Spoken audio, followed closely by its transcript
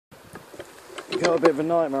got a bit of a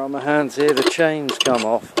nightmare on my hands here. The chains come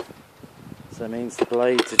off, so it means the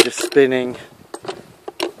blades are just spinning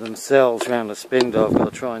themselves around the spindle. I've got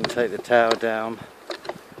to try and take the tower down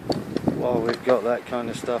while we've got that kind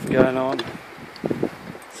of stuff going on.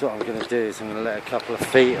 So what I'm going to do is I'm going to let a couple of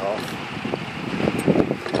feet off,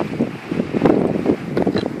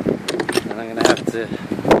 and I'm going to have to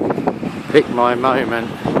pick my moment.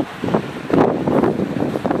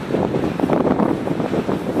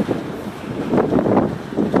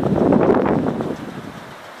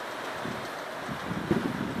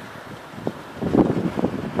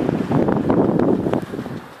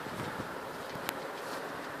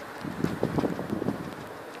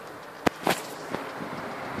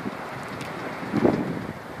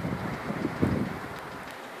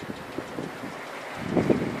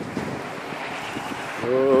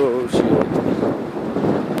 Oh shit.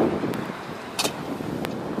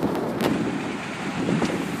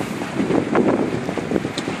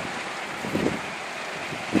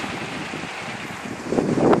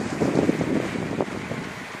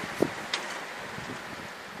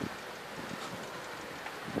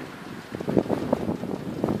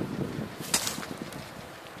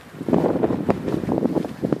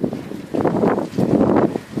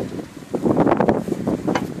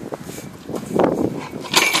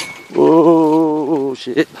 Oh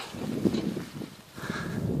shit.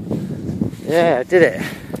 Yeah, I did it.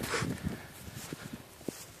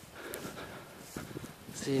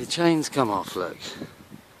 See, the chains come off, look.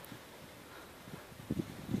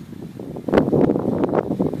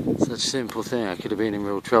 Such a simple thing. I could have been in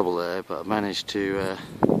real trouble there, but I managed to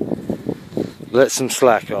let some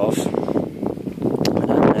slack off. And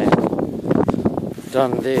then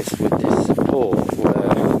done this with this support where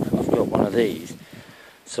I've got one of these.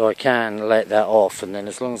 So I can let that off, and then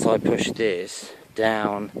as long as I push this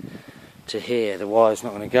down to here, the wire's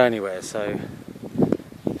not going to go anywhere. So,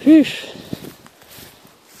 whew,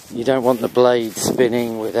 you don't want the blade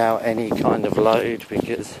spinning without any kind of load,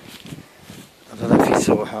 because I don't know if you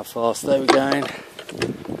saw how fast they were going.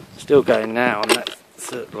 Still going now, and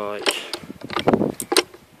that's at like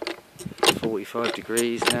 45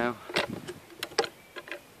 degrees now.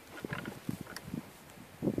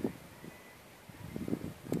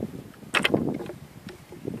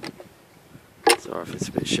 Sorry if it's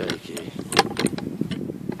a bit shaky.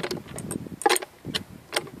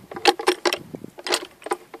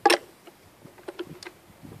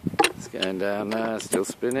 It's going down now, still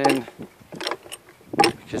spinning.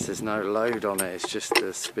 Because there's no load on it, it's just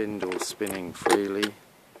the spindle spinning freely.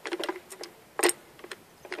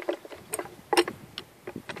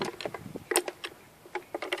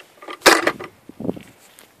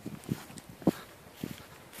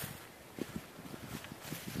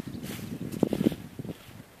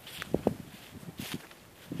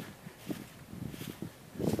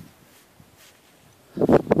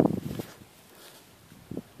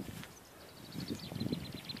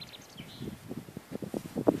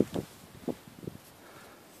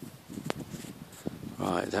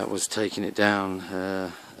 Right, that was taking it down,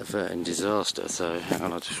 averting disaster. So hang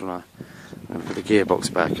on, I just want to put the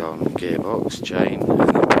gearbox back on. Gearbox, chain, and then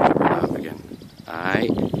bring it up again.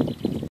 Alright.